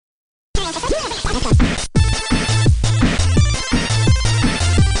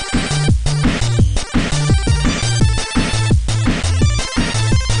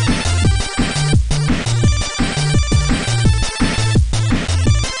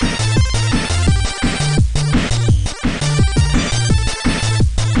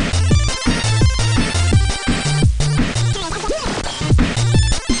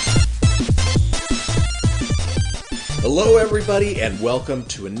everybody, and welcome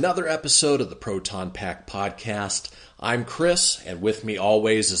to another episode of the Proton Pack Podcast. I'm Chris, and with me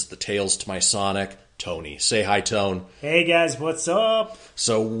always is the Tales to my Sonic, Tony. Say hi, Tone. Hey guys, what's up?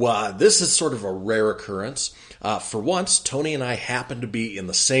 So this is sort of a rare occurrence. For once, Tony and I happen to be in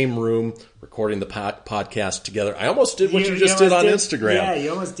the same room recording the podcast together. I almost did what you just did on Instagram. Yeah,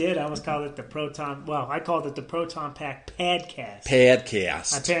 you almost did. I almost called it the Proton... Well, I called it the Proton Pack Padcast.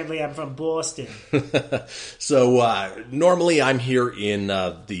 Padcast. Apparently, I'm from Boston. So normally I'm here in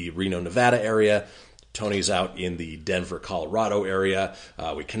the Reno, Nevada area. Tony's out in the Denver, Colorado area.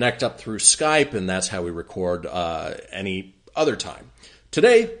 We connect up through Skype, and that's how we record any other time.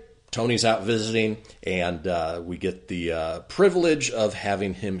 Today, Tony's out visiting, and we get the privilege of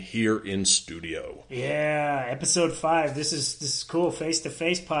having him here in studio. Yeah, episode 5. This is cool.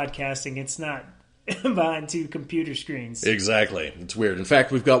 Face-to-face podcasting. It's not behind two computer screens. Exactly. It's weird. In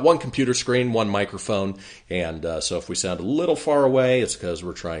fact, we've got one computer screen, one microphone, and so if we sound a little far away, it's because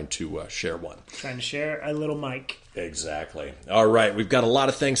we're trying to share one. Trying to share a little mic. Exactly. All right, we've got a lot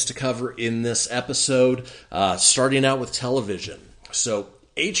of things to cover in this episode, starting out with television. So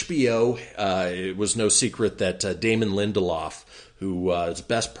HBO, it was no secret that Damon Lindelof, who is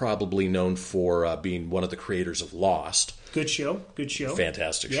best probably known for being one of the creators of Lost. Good show.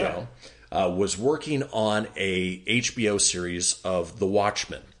 Fantastic show. Was working on a HBO series of The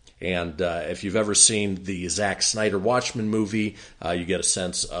Watchmen. And if you've ever seen the Zack Snyder Watchmen movie, you get a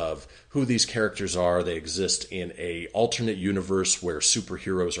sense of who these characters are. They exist in an alternate universe where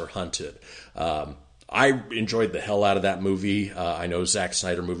superheroes are hunted. I enjoyed the hell out of that movie. I know Zack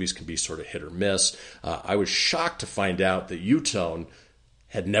Snyder movies can be sort of hit or miss. I was shocked to find out that you, Tone,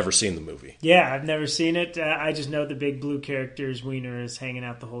 had never seen the movie. Yeah, I've never seen it. I just know the big blue character's wiener is hanging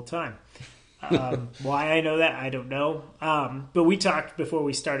out the whole time. Why I know that, I don't know. But we talked before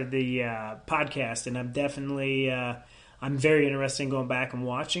we started the podcast, and I'm definitely I'm very interested in going back and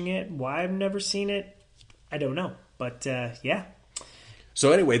watching it. Why I've never seen it, I don't know. But yeah.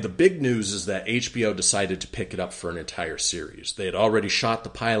 So anyway, the big news is that HBO decided to pick it up for an entire series. They had already shot the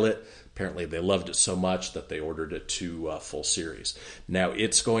pilot. Apparently they loved it so much that they ordered it to full series. Now,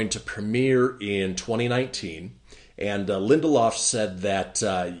 it's going to premiere in 2019, and Lindelof said that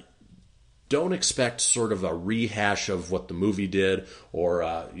don't expect sort of a rehash of what the movie did,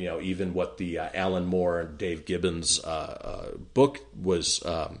 or even what the Alan Moore and Dave Gibbons book was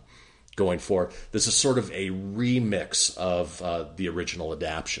going for. This is sort of a remix of the original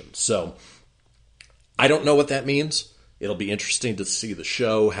adaptation. So I don't know what that means. It'll be interesting to see the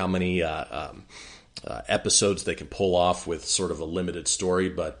show, how many episodes they can pull off with sort of a limited story.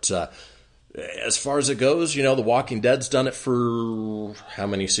 But as far as it goes, The Walking Dead's done it for how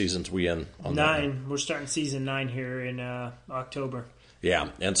many seasons we in? On 9. We're starting season 9 here in October. Yeah,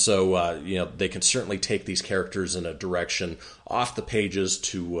 and so, they can certainly take these characters in a direction off the pages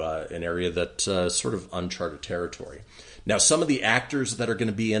to an area that's sort of uncharted territory. Now, some of the actors that are going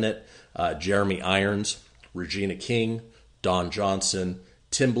to be in it, Jeremy Irons, Regina King, Don Johnson,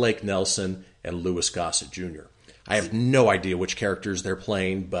 Tim Blake Nelson, and Louis Gossett Jr. I have no idea which characters they're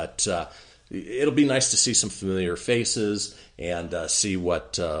playing, but it'll be nice to see some familiar faces and see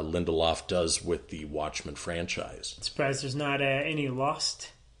what Lindelof does with the Watchmen franchise. Surprised there's not any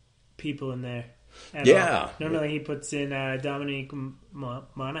Lost people in there. Yeah. Normally he puts in Dominic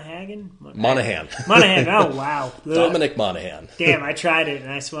Monaghan? Monahan. Oh, wow. Dominic Monaghan. Damn, I tried it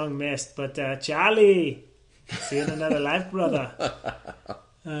and I swung missed. But Charlie, see you in another life, brother.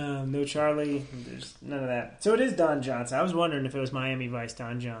 No Charlie. There's none of that. So it is Don Johnson. I was wondering if it was Miami Vice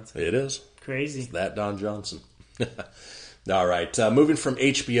Don Johnson. It is. Crazy. It's that Don Johnson. All right. Moving from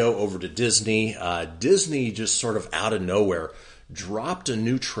HBO over to Disney. Disney just sort of out of nowhere dropped a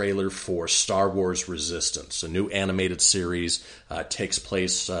new trailer for Star Wars Resistance, a new animated series. Takes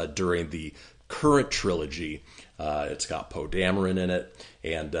place during the current trilogy. It's got Poe Dameron in it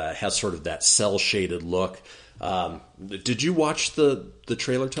and has sort of that cel-shaded look. Did you watch the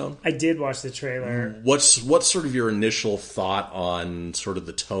trailer, Tone? I did watch the trailer. What's sort of your initial thought on sort of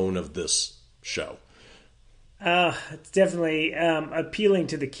the tone of this show? It's definitely appealing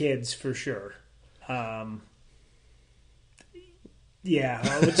to the kids for sure. Yeah,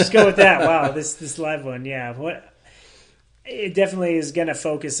 we'll just go with that. Wow, this live one, yeah. It definitely is going to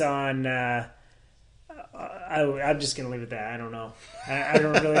focus on. I'm just going to leave it at that. I don't know. I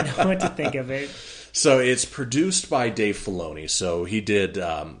don't really know what to think of it. So it's produced by Dave Filoni. So he did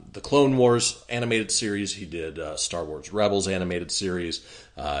the Clone Wars animated series. He did Star Wars Rebels animated series.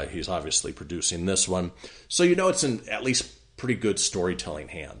 He's obviously producing this one. So it's in at least pretty good storytelling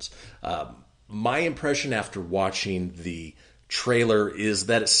hands. My impression after watching the trailer is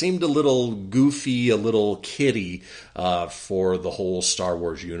that it seemed a little goofy, a little kiddie for the whole Star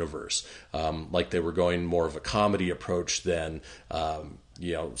Wars universe. Like they were going more of a comedy approach than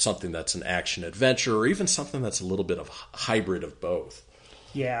something that's an action adventure, or even something that's a little bit of hybrid of both.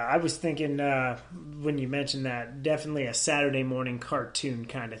 Yeah, I was thinking when you mentioned that, definitely a Saturday morning cartoon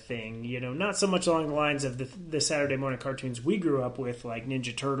kind of thing. Not so much along the lines of the Saturday morning cartoons we grew up with, like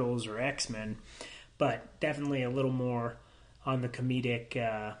Ninja Turtles or X-Men, but definitely a little more on the comedic,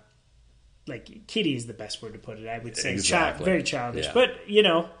 like kiddie is the best word to put it, I would say. Exactly. Very childish. Yeah.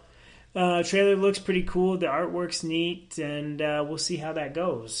 But, trailer looks pretty cool. The artwork's neat, and we'll see how that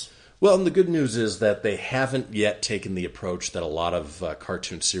goes. Well, and the good news is that they haven't yet taken the approach that a lot of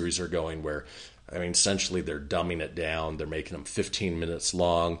cartoon series are going, where, essentially they're dumbing it down. They're making them 15 minutes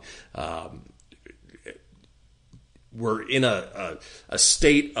long. We're in a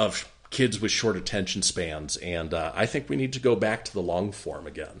state of kids with short attention spans, and I think we need to go back to the long form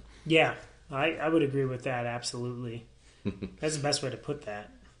again. Yeah, I would agree with that, absolutely. That's the best way to put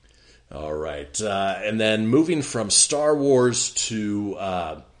that. All right. And then moving from Star Wars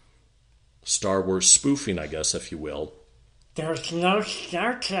to Star Wars spoofing, I guess, if you will. There's no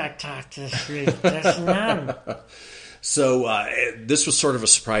Star Trek talk this week. There's none. So this was sort of a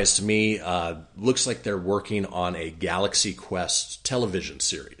surprise to me. Looks like they're working on a Galaxy Quest television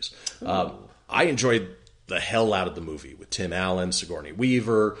series. I enjoyed the hell out of the movie with Tim Allen, Sigourney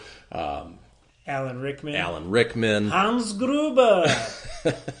Weaver, Alan Rickman, Hans Gruber.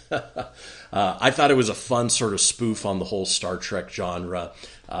 I thought it was a fun sort of spoof on the whole Star Trek genre.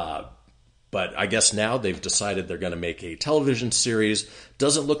 But I guess now they've decided they're going to make a television series.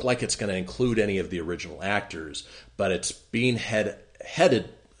 Doesn't look like it's going to include any of the original actors, but it's being headed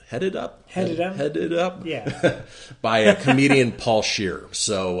up Yeah. by a comedian, Paul Scheer.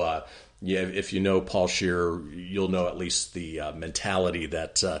 So if you know Paul Scheer, you'll know at least the mentality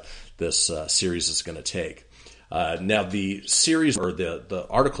that this series is going to take. Now, the series, or the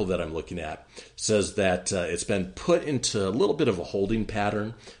article that I'm looking at, says that it's been put into a little bit of a holding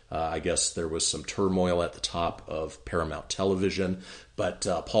pattern. I guess there was some turmoil at the top of Paramount Television, but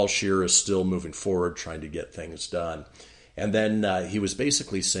Paul Scheer is still moving forward, trying to get things done. And then he was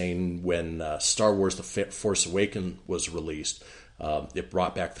basically saying when Star Wars The Force Awakens was released, it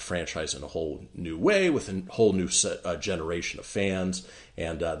brought back the franchise in a whole new way with a whole new generation of fans,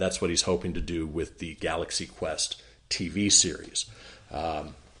 and that's what he's hoping to do with the Galaxy Quest TV series.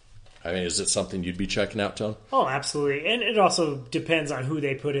 Is it something you'd be checking out, Tone? Oh, absolutely. And it also depends on who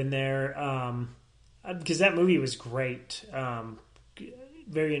they put in there, because that movie was great,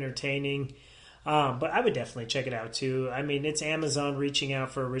 very entertaining. But I would definitely check it out, too. It's Amazon reaching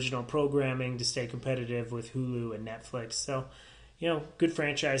out for original programming to stay competitive with Hulu and Netflix. So, good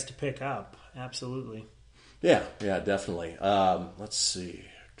franchise to pick up. Absolutely. Yeah, definitely. Let's see.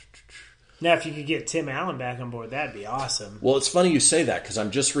 Now, if you could get Tim Allen back on board, that'd be awesome. Well, it's funny you say that, because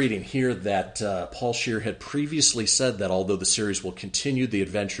I'm just reading here that Paul Scheer had previously said that although the series will continue the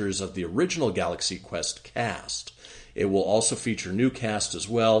adventures of the original Galaxy Quest cast, it will also feature new cast as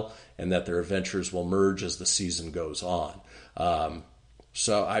well, and that their adventures will merge as the season goes on.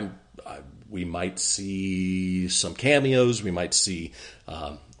 So we might see some cameos. We might see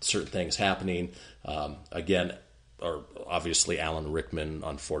certain things happening. Obviously, Alan Rickman,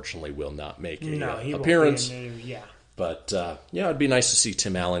 unfortunately, will not make an appearance. But, it'd be nice to see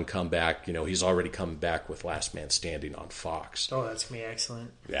Tim Allen come back. He's already come back with Last Man Standing on Fox. Oh, that's going to be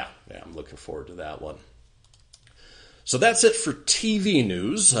excellent. Yeah, I'm looking forward to that one. So that's it for TV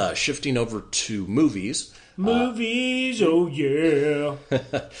news. Shifting over to movies. Movies, oh yeah.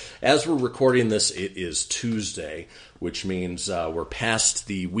 As we're recording this, it is Tuesday, which means we're past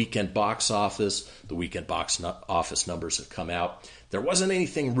the weekend box office. The weekend box office numbers have come out. There wasn't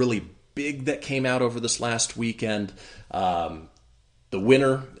anything really big that came out over this last weekend. The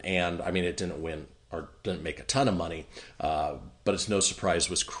winner, and it didn't win or didn't make a ton of money, but it's no surprise,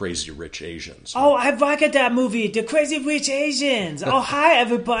 was Crazy Rich Asians. Oh, I like that movie, The Crazy Rich Asians. Oh, hi,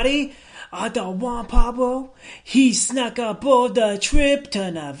 everybody. Don Juan Pablo, he snuck aboard the trip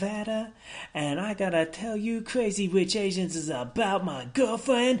to Nevada. And I gotta tell you, Crazy Rich Asians is about my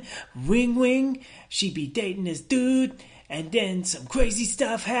girlfriend, Wing Wing. She be dating this dude, and then some crazy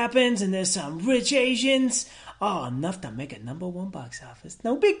stuff happens, and there's some rich Asians. Oh, enough to make a #1 box office.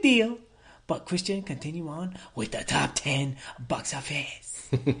 No big deal. But Christian, continue on with the top 10 box office.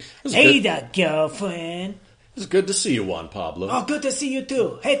 Hey, the girlfriend. It's good to see you, Juan Pablo. Oh, good to see you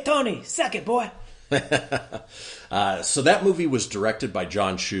too. Hey, Tony, suck it, boy. So that movie was directed by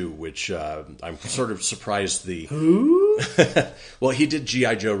John Chu, which I'm sort of surprised the... Who? Woo! Well, he did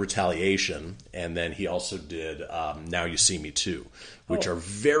G.I. Joe Retaliation, and then he also did Now You See Me Too, which are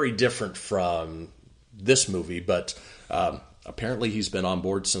very different from this movie, but apparently he's been on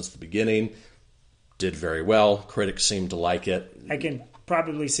board since the beginning, did very well. Critics seem to like it. I can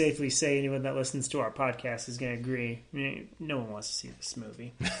probably safely say anyone that listens to our podcast is going to agree. No one wants to see this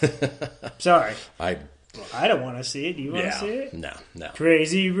movie. Sorry. I don't want to see it. Do you want to see it? No.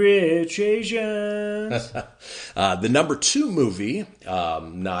 Crazy Rich Asians. The number 2 movie,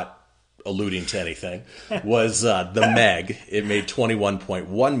 not alluding to anything, was The Meg. It made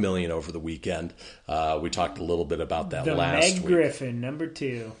 $21.1 million over the weekend. We talked a little bit about that last week. The Meg Griffin, number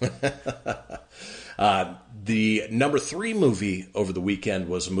 2. The number 3 movie over the weekend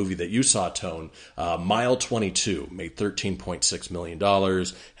was a movie that you saw, Tone. Mile 22 made $13.6 million.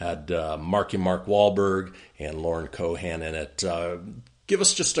 Had Mark Wahlberg and Lauren Cohan in it. Give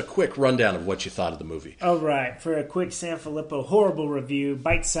us just a quick rundown of what you thought of the movie. All right. For a quick Sanfilippo horrible review,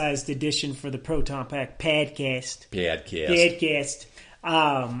 bite-sized edition for the Proton Pack podcast.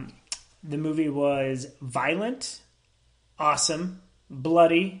 The movie was violent, awesome,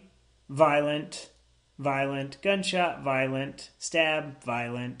 bloody, violent, gunshot, violent, stab,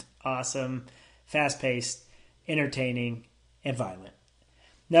 violent, awesome, fast-paced, entertaining, and violent.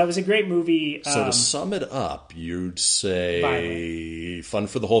 That was a great movie. So to sum it up, you'd say violent. Fun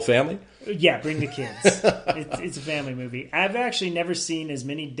for the whole family? Yeah, bring the kids. It's a family movie. I've actually never seen as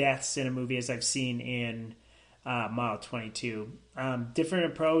many deaths in a movie as I've seen in Mile 22. Different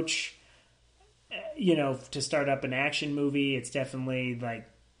approach, to start up an action movie. It's definitely like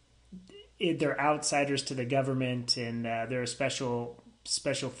they're outsiders to the government, and they're a special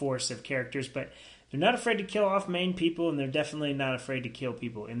force of characters, but they're not afraid to kill off main people, and they're definitely not afraid to kill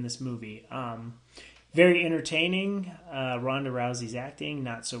people in this movie. Very entertaining. Ronda Rousey's acting,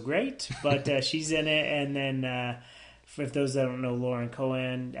 not so great, but she's in it. And then, for those that don't know Lauren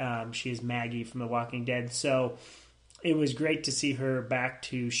Cohan, she is Maggie from The Walking Dead. So it was great to see her back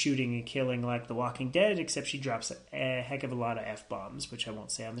to shooting and killing like The Walking Dead, except she drops a heck of a lot of F-bombs, which I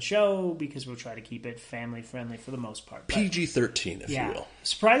won't say on the show because we'll try to keep it family-friendly for the most part. PG-13, if you will.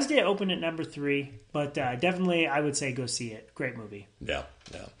 Surprised it opened at number 3, but definitely I would say go see it. Great movie. Yeah.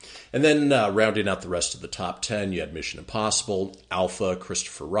 And then rounding out the rest of the top 10, you had Mission Impossible, Alpha,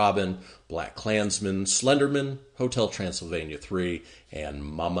 Christopher Robin, Black Klansman, Slenderman, Hotel Transylvania 3, and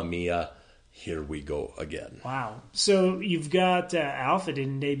Mamma Mia, Here We Go Again. Wow. So you've got Alpha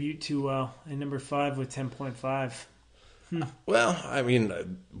didn't debut too well in number 5 with 10.5. Well, I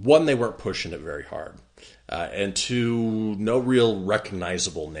mean, 1, they weren't pushing it very hard. And 2, no real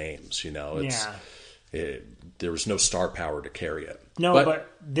recognizable names, there was no star power to carry it. No, but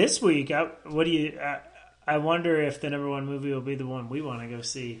this week, I wonder if the number 1 movie will be the one we want to go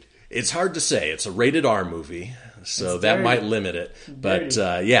see. It's hard to say. It's a rated R movie, so that might limit it. But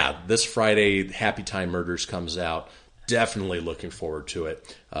this Friday, Happy Time Murders comes out. Definitely looking forward to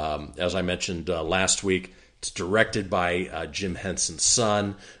it. As I mentioned last week, it's directed by Jim Henson's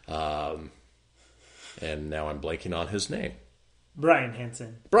son, and now I'm blanking on his name. Brian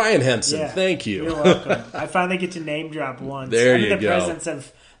Henson. Thank you. You're welcome. I finally get to name drop once. There you go. In the go. presence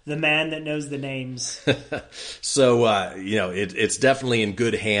of the man that knows the names. So, it's definitely in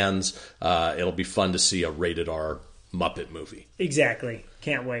good hands. It'll be fun to see a rated R Muppet movie. Exactly.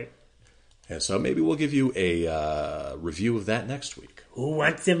 Can't wait. And so maybe we'll give you a review of that next week. Who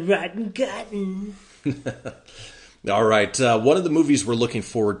wants some rotten cotton? All right. One of the movies we're looking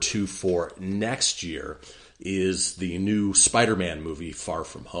forward to for next year is the new Spider-Man movie, Far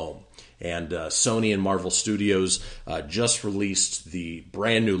From Home. And Sony and Marvel Studios just released the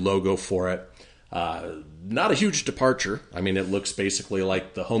brand new logo for it. Not a huge departure. I mean, it looks basically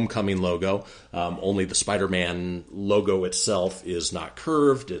like the Homecoming logo, only the Spider-Man logo itself is not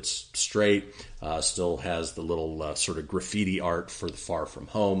curved. It's straight. Still has the little sort of graffiti art for the Far From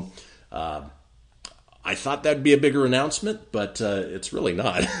Home. I thought that'd be a bigger announcement, but it's really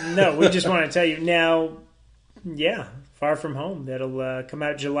not. No, we just want to tell you now. Yeah, Far From Home. That'll come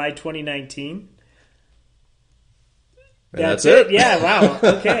out July 2019. That's it? Yeah, wow.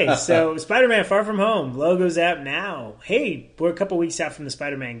 Okay, so Spider-Man Far From Home. Logo's out now. Hey, we're a couple weeks out from the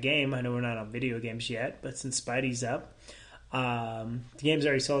Spider-Man game. I know we're not on video games yet, but since Spidey's up, the game's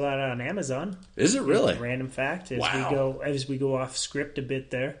already sold out on Amazon. Is it really? Random fact. Wow. As we go off script a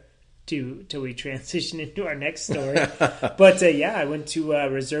bit there. Till we transition into our next story. But I went to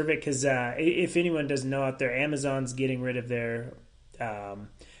reserve it because if anyone doesn't know out there, Amazon's getting rid of their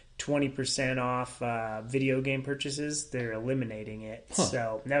 20% off video game purchases. They're eliminating it.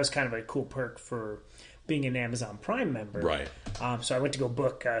 So that was kind of a cool perk for being an Amazon Prime member. Right. So I went to go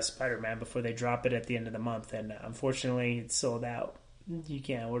book Spider-Man before they drop it at the end of the month, and unfortunately it's sold out. You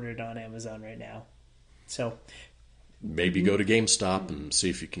can't order it on Amazon right now. So maybe go to GameStop and see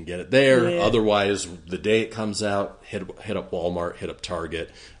if you can get it there. Yeah. Otherwise, the day it comes out, hit up Walmart, hit up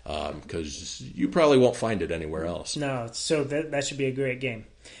Target, because you probably won't find it anywhere else. No, so that should be a great game.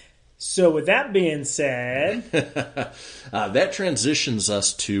 So with that being said, that transitions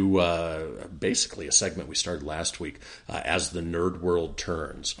us to basically a segment we started last week, As the Nerd World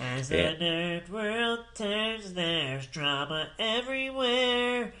Turns. As the nerd world turns, there's drama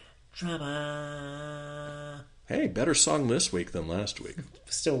everywhere. Drama. Hey, better song this week than last week.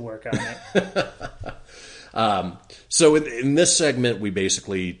 Still work on it. So in this segment, we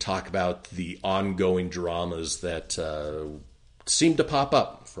basically talk about the ongoing dramas that seem to pop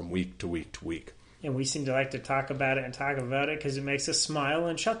up from week to week to week. And we seem to like to talk about it because it makes us smile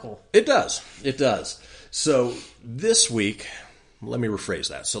and chuckle. It does. It does. So this week, let me rephrase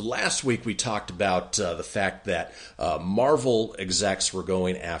that. So last week we talked about the fact that Marvel execs were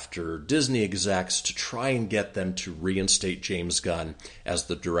going after Disney execs to try and get them to reinstate James Gunn as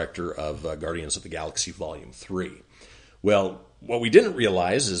the director of Guardians of the Galaxy Volume 3. Well, what we didn't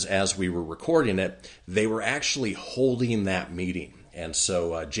realize is as we were recording it, they were actually holding that meeting. And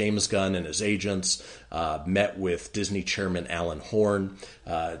so James Gunn and his agents met with Disney chairman Alan Horn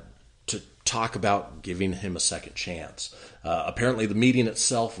to talk about giving him a second chance. Apparently the meeting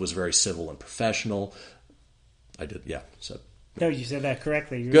itself was very civil and professional. I did, yeah. So. No, you said that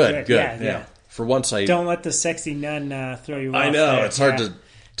correctly. You're Good. Yeah. For once I... Don't let the sexy nun throw you off. I know, there. it's hard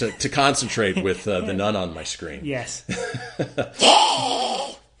to concentrate with the nun on my screen. Yes.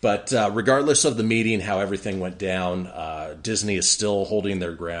 But regardless of the meeting, how everything went down, Disney is still holding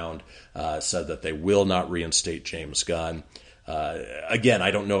their ground, said that they will not reinstate James Gunn. Again,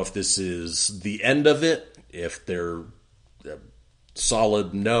 I don't know if this is the end of it, if they're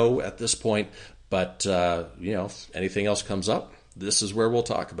solid no at this point, but if anything else comes up, this is where we'll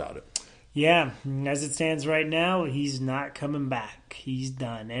talk about it. Yeah, as it stands right now, he's not coming back. He's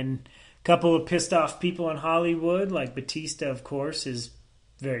done. And a couple of pissed off people in Hollywood, like Batista, of course, is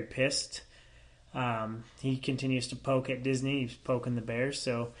very pissed. He continues to poke at Disney. He's poking the bear.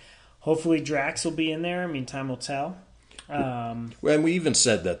 So hopefully Drax will be in there. I mean, time will tell. And we even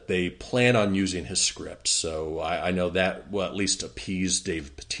said that they plan on using his script. So I know that will at least appease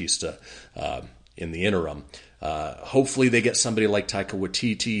Dave Batista in the interim. Hopefully they get somebody like Taika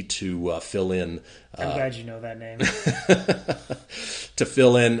Waititi to fill in. I'm glad you know that name. To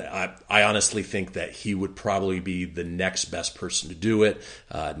fill in, I honestly think that he would probably be the next best person to do it,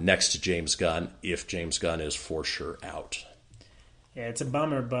 next to James Gunn, if James Gunn is for sure out. Yeah, it's a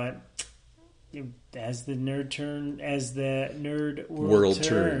bummer, but as the nerd world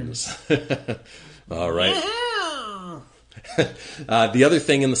turns. All right. The other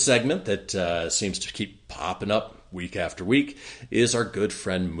thing in the segment that seems to keep popping up week after week is our good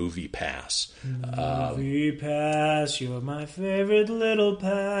friend Movie Pass. Movie Pass, you're my favorite little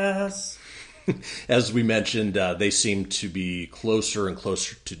pass. As we mentioned, they seem to be closer and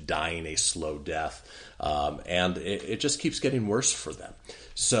closer to dying a slow death, and it just keeps getting worse for them.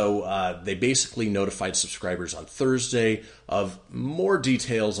 So they basically notified subscribers on Thursday of more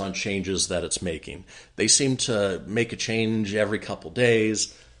details on changes that it's making. They seem to make a change every couple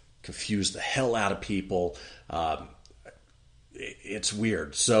days, confuse the hell out of people. It's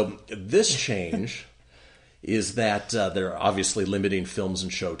weird. So this change is that they're obviously limiting films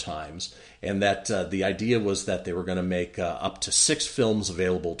and show times, and that the idea was that they were going to make up to 6 films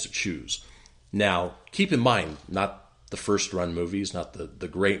available to choose. Now, keep in mind, not the first run movies, not the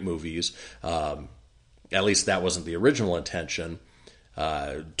great movies. At least that wasn't the original intention.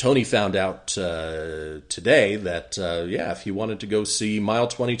 Tony found out today that, if he wanted to go see Mile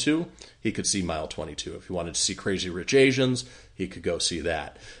 22, he could see Mile 22. If he wanted to see Crazy Rich Asians, he could go see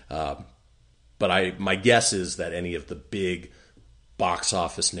that. But my guess is that any of the big box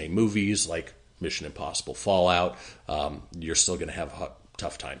office name movies like Mission Impossible Fallout, you're still going to have a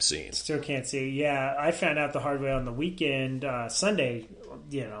tough time seeing. Still can't see. Yeah, I found out the hard way on the weekend, Sunday,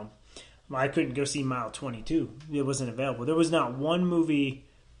 I couldn't go see Mile 22. It wasn't available. There was not one movie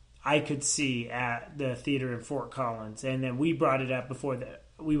I could see at the theater in Fort Collins. And then we brought it up before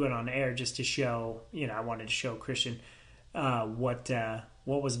we went on air just to show, I wanted to show Christian what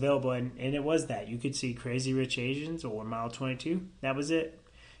was available. And it was that. You could see Crazy Rich Asians or Mile 22. That was it.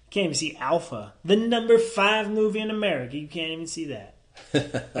 You can't even see Alpha, the number 5 movie in America. You can't even see that.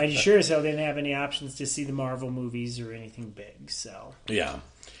 And you sure as hell didn't have any options to see the Marvel movies or anything big. So yeah.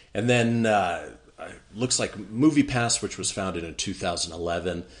 And then looks like MoviePass, which was founded in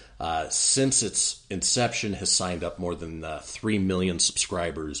 2011, since its inception has signed up more than 3 million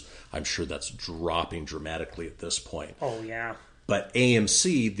subscribers. I'm sure that's dropping dramatically at this point. Oh, yeah. But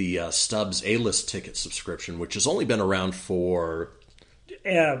AMC, the Stubbs A-List ticket subscription, which has only been around for...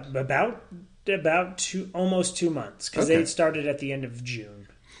 about almost 2 months, because they started at the end of June.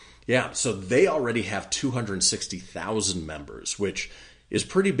 Yeah, so they already have 260,000 members, which is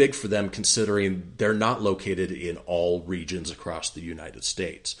pretty big for them considering they're not located in all regions across the United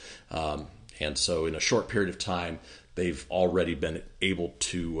States. And so in a short period of time, they've already been able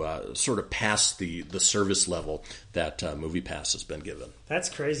to sort of pass the service level that MoviePass has been given. That's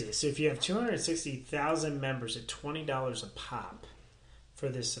crazy. So if you have 260,000 members at $20 a pop for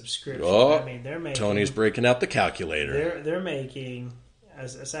this subscription, I mean, they're making... Tony's breaking out the calculator. They're making,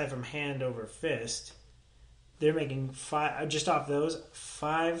 aside from hand over fist, they're making just off those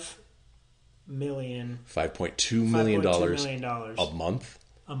 $5.2 million a month.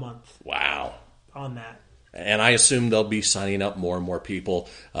 A month. Wow. On that. And I assume they'll be signing up more and more people.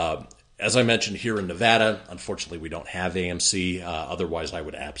 As I mentioned, here in Nevada, unfortunately, we don't have AMC. Otherwise, I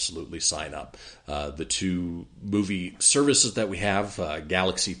would absolutely sign up. The two movie services that we have,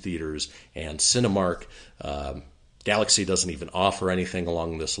 Galaxy Theaters and Cinemark, Galaxy doesn't even offer anything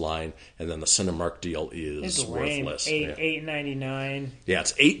along this line, and then the Cinemark deal is worthless. $8.99. Yeah,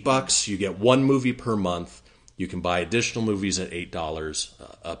 it's $8. You get one movie per month. You can buy additional movies at $8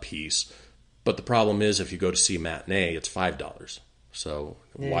 a piece. But the problem is, if you go to see a matinee, it's $5. So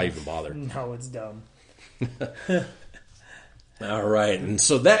why even bother? No, it's dumb. All right, and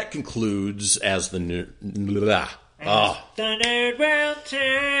so that concludes as the new... The Nerd World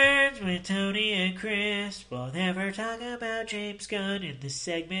turns with Tony and Chris. We'll never talk about James Gunn in this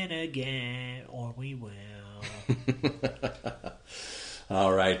segment again, or we will.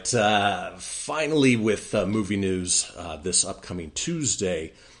 All right, finally with movie news, this upcoming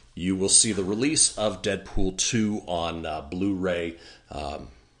Tuesday, you will see the release of Deadpool 2 on Blu-ray,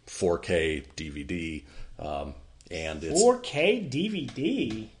 4K DVD, and it's 4K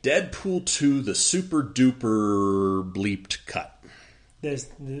DVD. Deadpool 2, the super duper bleeped cut. This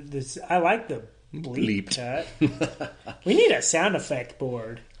I like the bleeped cut. We need a sound effect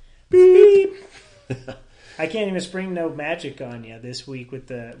board. Beep. I can't even spring no magic on you this week with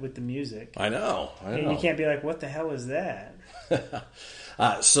the music. I know. And you can't be like, what the hell is that?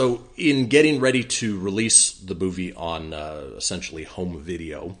 So in getting ready to release the movie on essentially home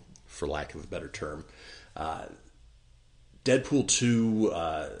video, for lack of a better term, Deadpool 2,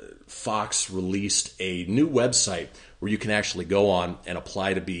 Fox released a new website where you can actually go on and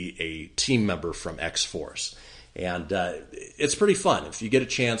apply to be a team member from X-Force. And it's pretty fun. If you get a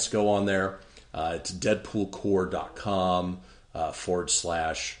chance, go on there. It's deadpoolcore.com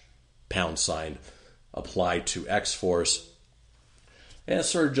 /# apply to X-Force. And it's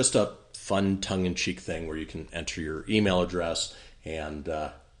sort of just a fun tongue-in-cheek thing where you can enter your email address and...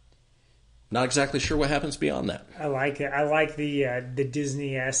 not exactly sure what happens beyond that. I like it. I like the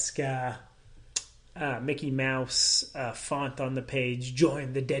Disney-esque Mickey Mouse font on the page.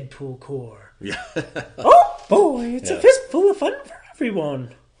 Join the Deadpool Corps. Yeah. Oh boy, it's a fistful of fun for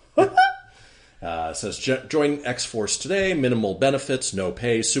everyone. It says join X-Force today. Minimal benefits, no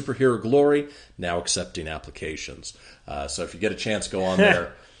pay, superhero glory. Now accepting applications. So if you get a chance, go on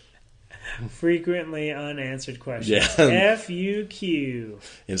there. Frequently unanswered questions. Yeah. FUQ.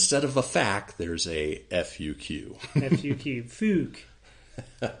 Instead of a FAQ, there's a FUQ. FUQ.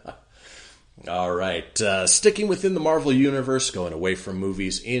 Fook. All right. Sticking within the Marvel Universe, going away from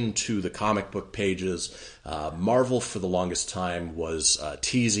movies into the comic book pages, Marvel for the longest time was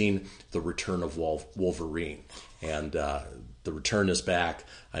teasing the return of Wolverine. And the return is back.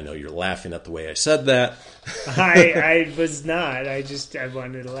 I know you're laughing at the way I said that. I was not. I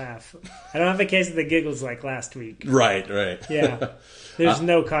wanted to laugh. I don't have a case of the giggles like last week. Right. Yeah. There's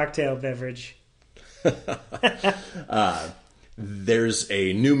no cocktail beverage. There's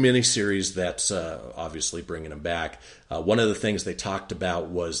a new miniseries that's obviously bringing him back. One of the things they talked about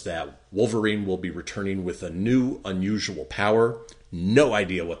was that Wolverine will be returning with a new unusual power. No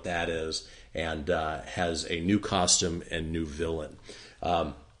idea what that is. And has a new costume and new villain.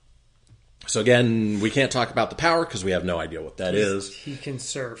 So again, we can't talk about the power because we have no idea what that is. He can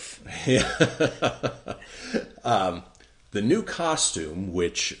surf. Yeah. The new costume,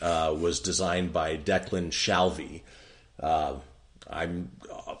 which was designed by Declan Shalvey, I'm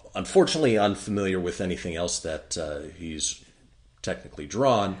unfortunately unfamiliar with anything else that he's technically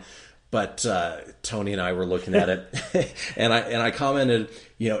drawn. But Tony and I were looking at it, and I commented,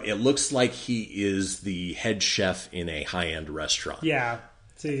 it looks like he is the head chef in a high-end restaurant. Yeah,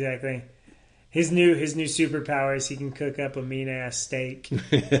 that's exactly. His new superpowers, he can cook up a mean ass steak.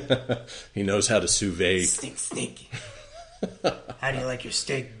 He knows how to sous vide. Steak. How do you like your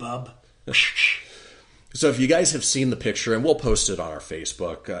steak, bub? So if you guys have seen the picture, and we'll post it on our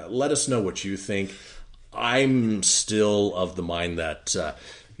Facebook, let us know what you think. I'm still of the mind that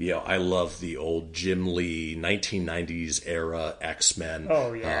I love the old Jim Lee 1990s era X-Men.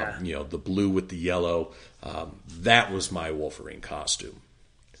 Oh yeah, the blue with the yellow. That was my Wolverine costume.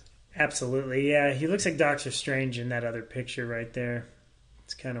 Absolutely, yeah. He looks like Doctor Strange in that other picture right there.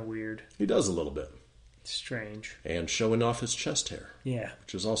 It's kind of weird. He does a little bit. Strange. And showing off his chest hair. Yeah.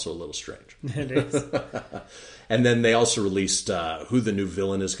 Which is also a little strange. It is. And then they also released who the new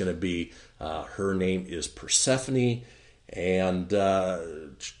villain is going to be. Her name is Persephone. And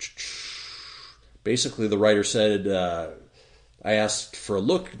basically the writer said, I asked for a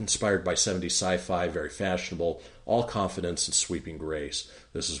look inspired by 70s sci-fi, very fashionable, all confidence and sweeping grace.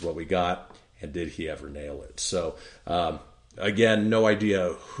 This is what we got. And did he ever nail it? So, again, no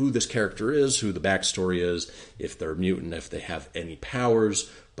idea who this character is, who the backstory is, if they're a mutant, if they have any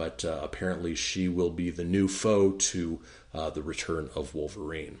powers, but apparently she will be the new foe to the return of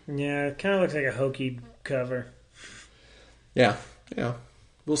Wolverine. Yeah, it kind of looks like a hokey cover. Yeah.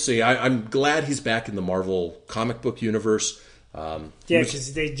 We'll see. I'm glad he's back in the Marvel comic book universe.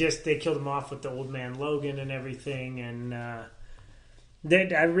 Because they killed him off with the Old Man Logan and everything, and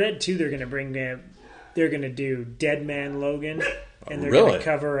I read too they're going to do Dead Man Logan, and they're going to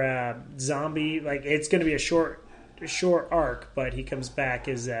cover zombie. Like it's going to be a short arc, but he comes back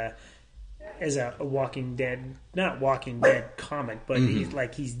as a Walking Dead, not Walking Dead comic, but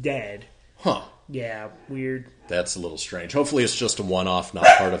he's dead. Huh. Yeah, weird. That's a little strange. Hopefully it's just a one-off, not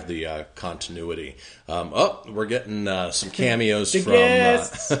part of the continuity. We're getting some cameos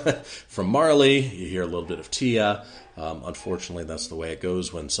from Marley. You hear a little bit of Tia. Unfortunately, that's the way it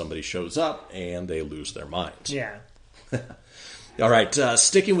goes when somebody shows up and they lose their minds. Yeah. All right,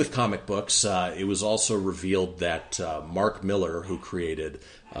 sticking with comic books, it was also revealed that Mark Miller, who created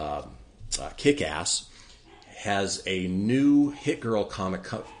Kick-Ass, has a new Hit Girl comic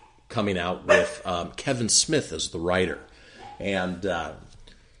coming out with Kevin Smith as the writer. And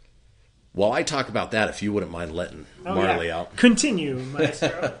while I talk about that, if you wouldn't mind letting Marley out. Continue,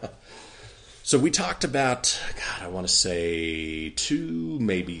 Maestro. So we talked about, I want to say 2,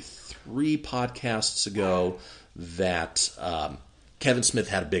 maybe 3 podcasts ago that Kevin Smith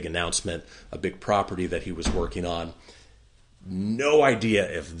had a big announcement, a big property that he was working on. No idea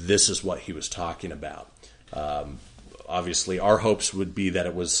if this is what he was talking about. Obviously, our hopes would be that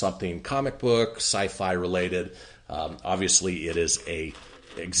it was something comic book, sci-fi related. Obviously, it is a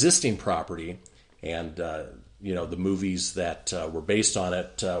existing property, and the movies that were based on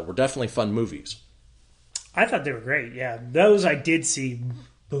it were definitely fun movies. I thought they were great. Yeah, those I did see.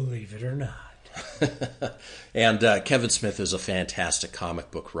 Believe it or not. And Kevin Smith is a fantastic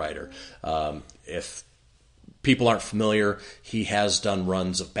comic book writer. If people aren't familiar, he has done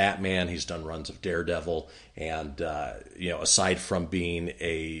runs of Batman, he's done runs of Daredevil, and aside from being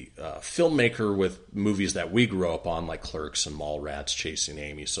a filmmaker with movies that we grew up on, like Clerks and Mallrats, Chasing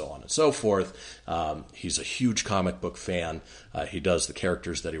Amy, so on and so forth, he's a huge comic book fan. He does the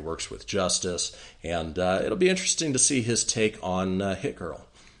characters that he works with justice, and it'll be interesting to see his take on Hit Girl.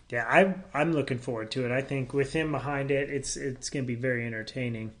 Yeah, I'm looking forward to it. I think with him behind it, it's going to be very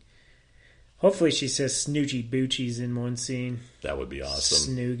entertaining. Hopefully she says Snoochie Boochies in one scene. That would be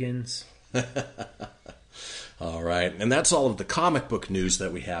awesome. Snoogans. All right. And that's all of the comic book news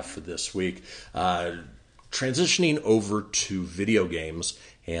that we have for this week. Transitioning over to video games,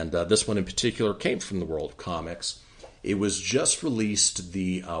 and this one in particular came from the world of comics. It was just released,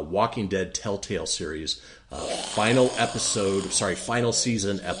 the Walking Dead Telltale series, final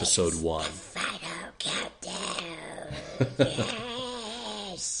season, episode 1. Final countdown.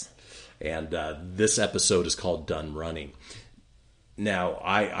 And this episode is called Done Running. Now,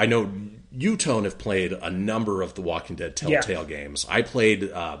 I know you, Tone, have played a number of the Walking Dead Telltale games. I played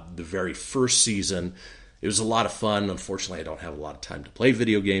the very first season. It was a lot of fun. Unfortunately, I don't have a lot of time to play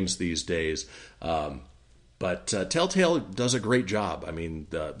video games these days. But Telltale does a great job. I mean,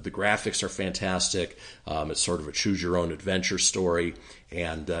 the graphics are fantastic. It's sort of a choose-your-own-adventure story.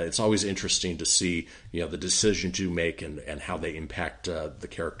 And it's always interesting to see, the decisions you make and how they impact the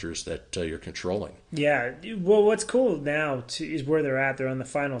characters that you're controlling. Yeah. Well, what's cool now is where they're at. They're on the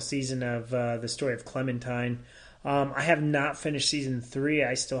final season of the story of Clementine. I have not finished season 3.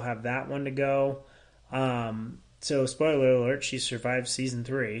 I still have that one to go. So, spoiler alert, she survived season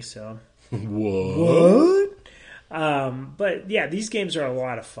 3, so... What? But yeah, these games are a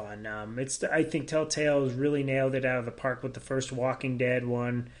lot of fun. I think Telltale has really nailed it out of the park with the first Walking Dead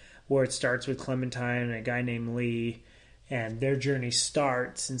one. where it starts with Clementine and a guy named Lee, and their journey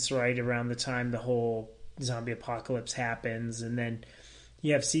starts. And it's right around the time the whole zombie apocalypse happens. And then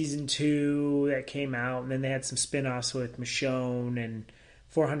you have season 2 that came out, and then they had some spin-offs with Michonne and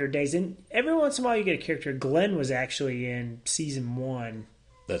 400 Days. And every once in a while you get a character. Glenn was actually in season 1.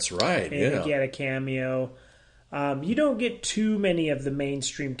 That's right, and he had a cameo. You don't get too many of the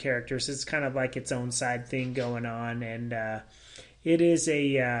mainstream characters. It's kind of like its own side thing going on. And it is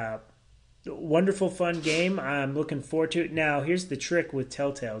a wonderful, fun game. I'm looking forward to it. Now, here's the trick with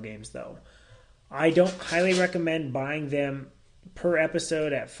Telltale games, though. I don't highly recommend buying them per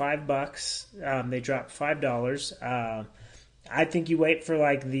episode at $5. They drop $5. I think you wait for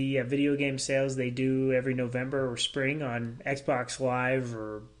like the video game sales they do every November or spring on Xbox Live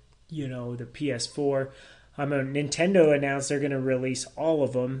or the PS4. Nintendo announced they're going to release all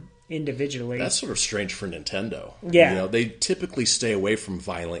of them individually. That's sort of strange for Nintendo. Yeah, they typically stay away from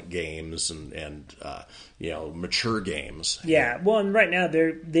violent games and mature games. Yeah, well, and right now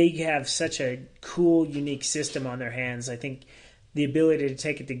they have such a cool, unique system on their hands. I think the ability to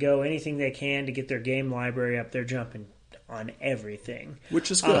take it to go, anything they can to get their game library up, they're jumping on everything.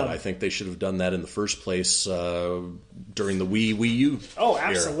 Which is good. I think they should have done that in the first place during the Wii U Oh,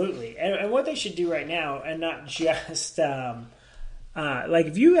 absolutely. And what they should do right now, and not just... like,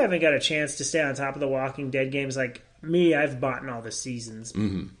 if you haven't got a chance to stay on top of the Walking Dead games, like me, I've bought in all the seasons,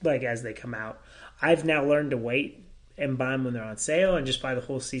 like, as they come out. I've now learned to wait and buy them when they're on sale and just buy the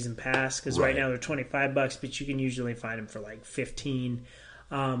whole season pass, because right now they're $25, but you can usually find them for, like, $15.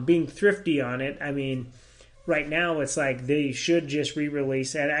 Being thrifty on it, I mean... Right now, it's like they should just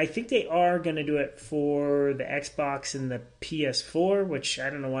re-release, and I think they are going to do it for the Xbox and the PS4, which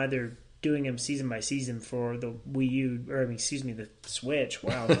I don't know why they're doing them season by season for the Wii U, the Switch.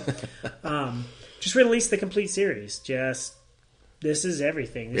 Wow. Just release the complete series. This is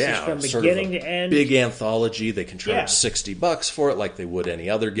everything. This is from beginning to end. Big anthology. They can charge $60 for it like they would any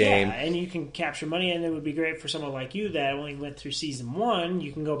other game. Yeah, and you can capture money, and it would be great for someone like you that only went through season 1.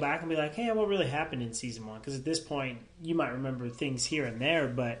 You can go back and be like, hey, what really happened in season 1? Because at this point, you might remember things here and there,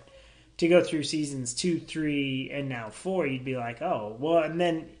 but to go through seasons 2, 3, and now 4, you'd be like, oh, well, and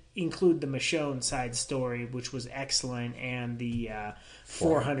then include the Michonne side story, which was excellent, and the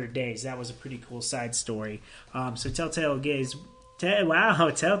 400 Days. That was a pretty cool side story. So Telltale Games...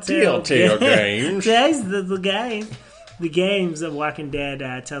 Telltale Games. The games of Walking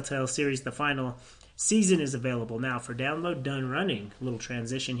Dead Telltale series, the final season is available now for download, done running. A little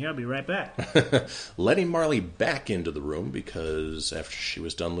transition here. I'll be right back. Letting Marley back into the room because after she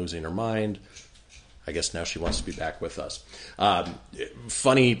was done losing her mind, I guess now she wants to be back with us.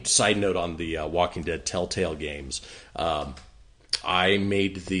 Funny side note on the Walking Dead Telltale games. I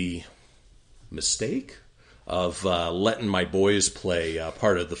made the mistake of letting my boys play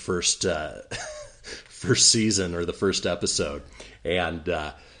part of the first season or the first episode. And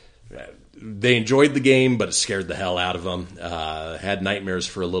they enjoyed the game, but it scared the hell out of them. Had nightmares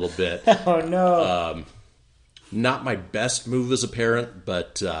for a little bit. Oh, no. Not my best move as a parent,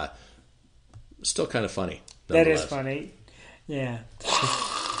 but still kind of funny. That is funny. Yeah.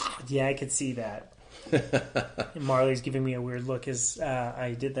 Yeah, I could see that. And Marley's giving me a weird look as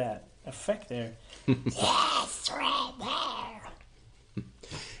I did that effect there. Yes, right there.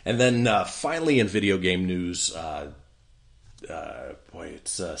 And then finally in video game news, it's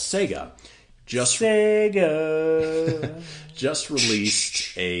Sega. Just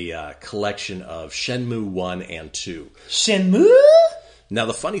released a collection of Shenmue 1 and 2. Shenmue? Now,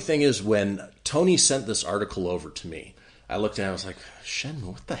 the funny thing is, when Tony sent this article over to me, I looked at it and I was like, Shenmue,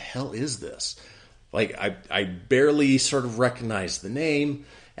 what the hell is this? Like, I barely sort of recognized the name,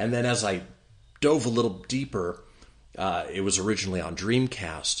 and then as I dove a little deeper, it was originally on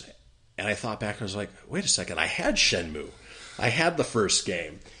Dreamcast, and I thought back and I was like, wait a second, I had Shenmue. I had the first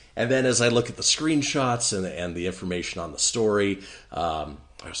game. And then as I look at the screenshots and the information on the story, I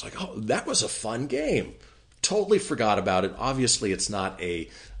was like, oh, that was a fun game. Totally forgot about it. Obviously, it's not a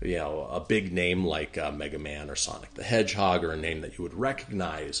big name like Mega Man or Sonic the Hedgehog or a name that you would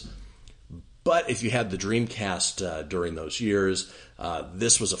recognize. But if you had the Dreamcast during those years,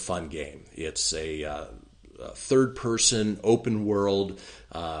 this was a fun game. It's a third-person, open-world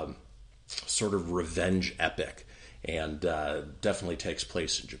sort of revenge epic, and definitely takes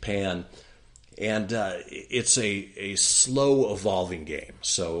place in Japan. And it's a slow evolving game.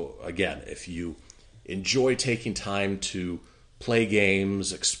 So again, if you enjoy taking time to play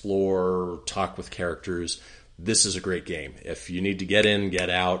games, explore, talk with characters, this is a great game. If you need to get in, get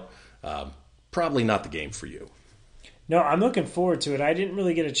out, probably not the game for you. No, I'm looking forward to it. I didn't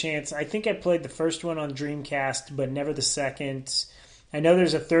really get a chance. I think I played the first one on Dreamcast, but never the second. I know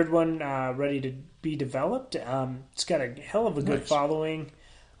there's a third one ready to be developed. It's got a hell of a good following.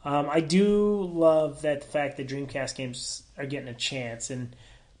 I do love that the fact that Dreamcast games are getting a chance, and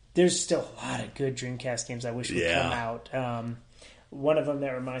there's still a lot of good Dreamcast games I wish would come out. One of them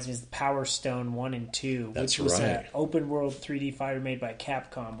that reminds me is the Power Stone 1 and 2, which was an open-world 3D fighter made by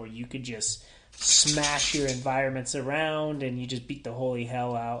Capcom where you could just smash your environments around and you just beat the holy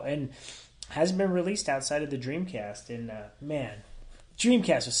hell out. And hasn't been released outside of the Dreamcast. And, man,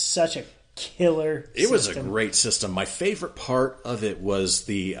 Dreamcast was such a killer system. It was a great system. My favorite part of it was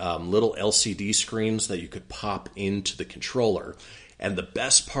the little LCD screens that you could pop into the controller. And the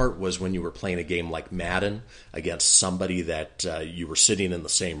best part was when you were playing a game like Madden against somebody that you were sitting in the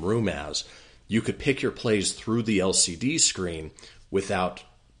same room as, you could pick your plays through the LCD screen without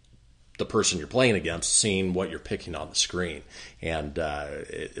the person you're playing against seeing what you're picking on the screen. And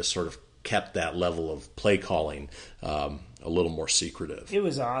it sort of kept that level of play calling a little more secretive. It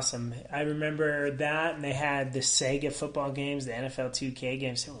was awesome. I remember that, and they had the Sega football games, the NFL 2K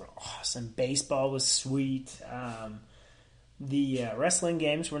games. They were awesome. Baseball was sweet. The wrestling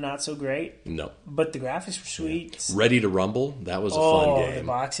games were not so great. No. But the graphics were sweet. Yeah. Ready to Rumble, that was a fun game. The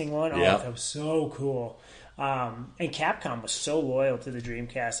boxing one? Yeah. Oh, that was so cool. And Capcom was so loyal to the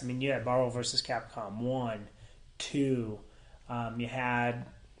Dreamcast. I mean, you had Marvel vs. Capcom 1, 2. You had...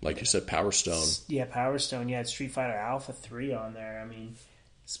 Like you said, Power Stone. Yeah, Power Stone. You had Street Fighter Alpha 3 on there. I mean,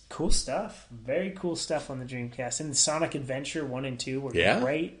 it's cool stuff. Very cool stuff on the Dreamcast. And Sonic Adventure 1 and 2 were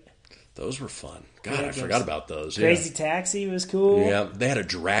great. Those were fun. God, I forgot about those. Crazy Taxi was cool. Yeah, they had a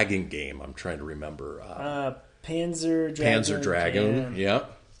dragon game. I'm trying to remember. Panzer Dragoon. Yeah.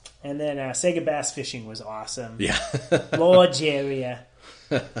 And then Sega Bass Fishing was awesome. Yeah. Lord Jeria.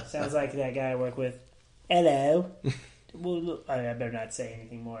 Sounds like that guy I work with. Hello. Well, I better not say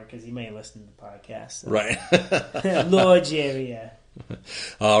anything more because he may listen to the podcast. So. Right. Lord Jeria.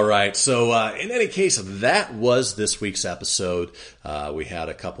 All right. So, in any case, that was this week's episode. We had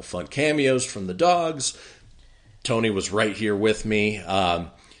a couple fun cameos from the dogs. Tony was right here with me.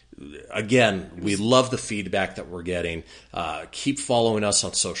 Again, we love the feedback that we're getting. Keep following us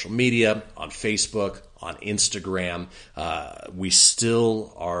on social media, on Facebook, on Instagram. We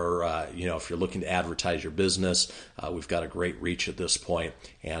still are, if you're looking to advertise your business, we've got a great reach at this point.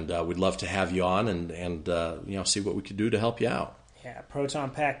 And we'd love to have you on and see what we could do to help you out. Yeah,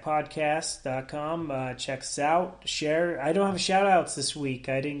 ProtonPackPodcast.com. Check us out. Share. I don't have shout-outs this week.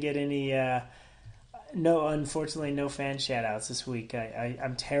 I didn't get any... unfortunately, no fan shout-outs this week.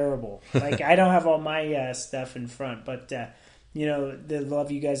 I'm terrible. Like, I don't have all my stuff in front. But, the love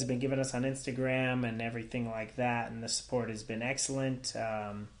you guys have been giving us on Instagram and everything like that, and the support has been excellent.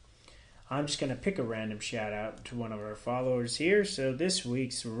 I'm just going to pick a random shout-out to one of our followers here. So this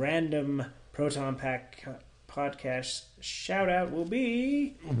week's random Proton Pack podcast shout-out will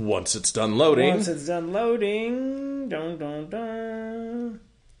be... Once it's done loading. Dun, dun, dun.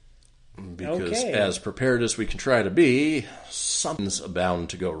 Because as prepared as we can try to be, something's bound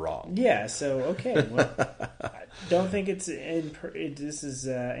to go wrong. Yeah, so, okay. Well, I don't think this is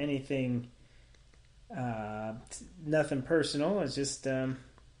anything, nothing personal. It's just, wow.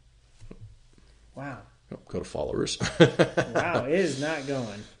 Go to followers. Wow, it is not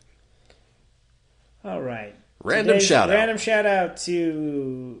going. All right. Random shout-out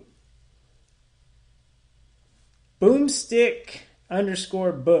to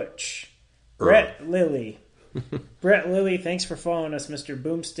Boomstick_Butch. Brett Lilly. Brett Lilly, thanks for following us, Mr.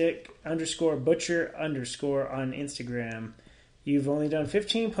 Boomstick_Butcher_ on Instagram. You've only done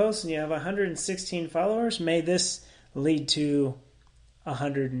 15 posts and you have 116 followers. May this lead to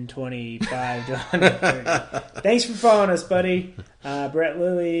 125 to 130. Thanks for following us, buddy. Brett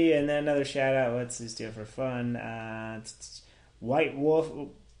Lilly, and then another shout out. Let's just do it for fun. White_Wolf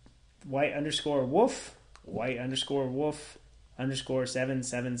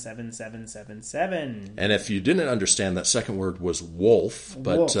 7777777. And if you didn't understand, that second word was wolf,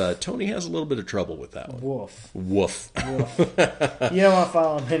 but Tony has a little bit of trouble with that one. Woof. You don't want to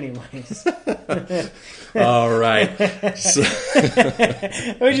follow him anyways. All right. So,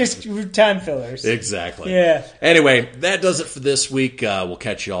 we're just time fillers. Exactly. Yeah. Anyway, that does it for this week. We'll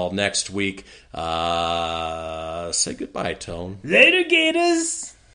catch you all next week. Say goodbye, Tone. Later, Gators.